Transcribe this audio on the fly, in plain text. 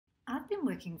been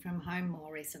working from home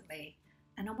more recently,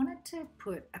 and I wanted to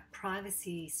put a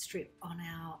privacy strip on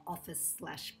our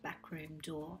office/backroom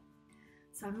door.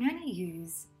 So I'm going to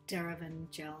use Derivan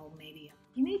Gel Medium.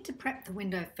 You need to prep the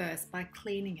window first by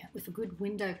cleaning it with a good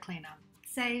window cleaner,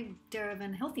 say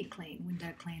Derivan Healthy Clean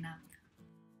window cleaner.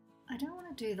 I don't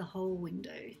want to do the whole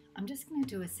window, I'm just going to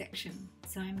do a section.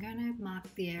 So I'm going to mark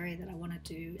the area that I want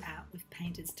to do out with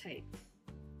painter's tape.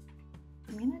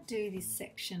 I'm going to do this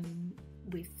section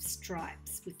with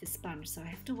stripes with the sponge, so I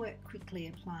have to work quickly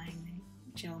applying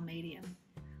the gel medium.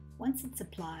 Once it's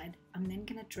applied, I'm then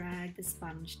going to drag the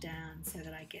sponge down so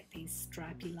that I get these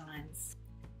stripy lines.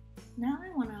 Now I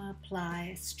want to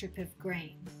apply a strip of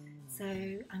green, so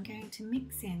I'm going to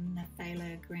mix in the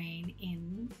phthalo green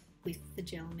in with the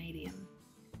gel medium.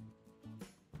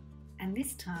 And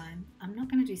this time I'm not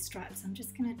going to do stripes, I'm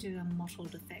just going to do a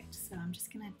mottled effect, so I'm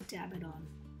just going to dab it on.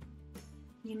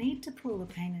 You need to pull the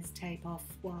painter's tape off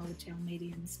while the gel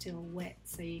medium is still wet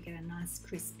so you get a nice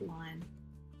crisp line.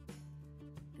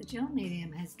 The gel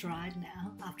medium has dried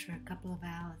now after a couple of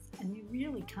hours and you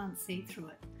really can't see through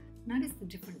it. Notice the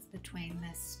difference between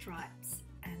the stripes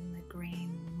and the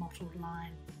green mottled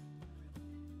line.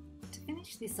 To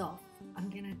finish this off,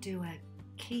 I'm going to do a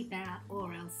keep out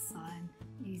or else sign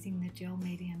using the gel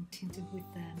medium tinted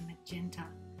with the magenta.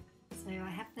 So I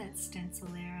have that stencil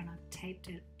there and I've taped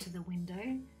it to the window,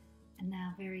 and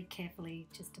now very carefully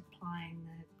just applying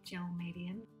the gel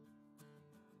medium.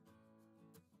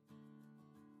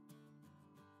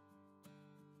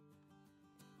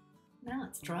 Now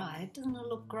it's dried, doesn't it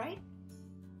look great?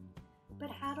 But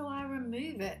how do I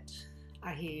remove it,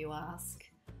 I hear you ask?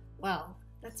 Well,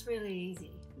 that's really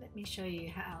easy. Let me show you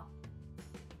how.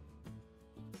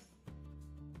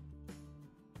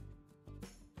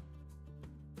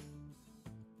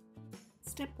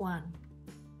 Step 1.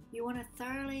 You want to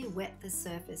thoroughly wet the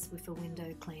surface with a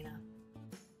window cleaner.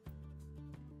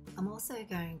 I'm also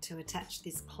going to attach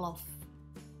this cloth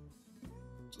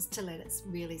just to let it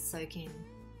really soak in.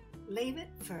 Leave it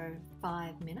for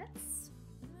 5 minutes.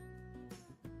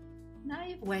 Now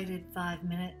you've waited 5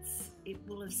 minutes, it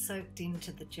will have soaked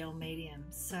into the gel medium.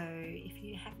 So if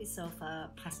you have yourself a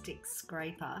plastic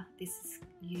scraper, this is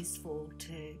useful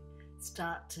to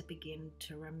start to begin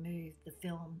to remove the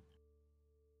film.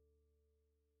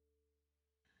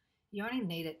 You only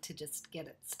need it to just get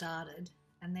it started,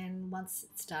 and then once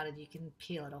it's started you can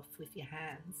peel it off with your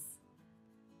hands.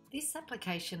 This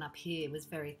application up here was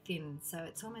very thin, so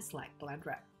it's almost like glad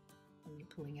wrap when you're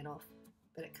pulling it off,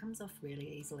 but it comes off really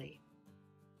easily.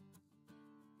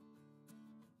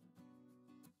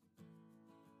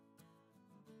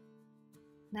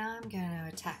 Now I'm going to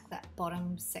attack that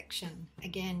bottom section,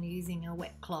 again using a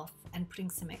wet cloth and putting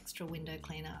some extra window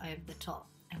cleaner over the top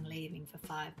and leaving for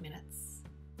 5 minutes.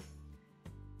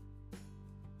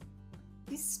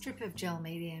 This strip of gel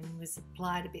medium was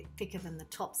applied a bit thicker than the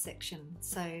top section,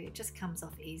 so it just comes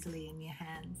off easily in your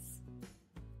hands.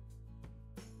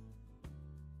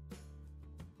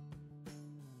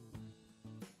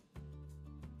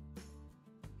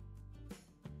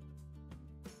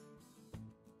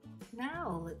 Now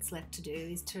all that's left to do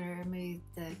is to remove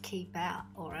the keep out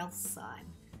or else sign,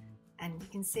 and you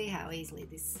can see how easily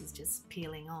this is just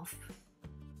peeling off.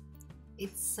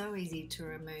 It's so easy to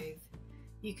remove.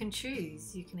 You can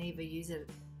choose, you can either use it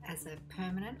as a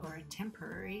permanent or a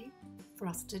temporary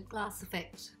frosted glass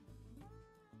effect.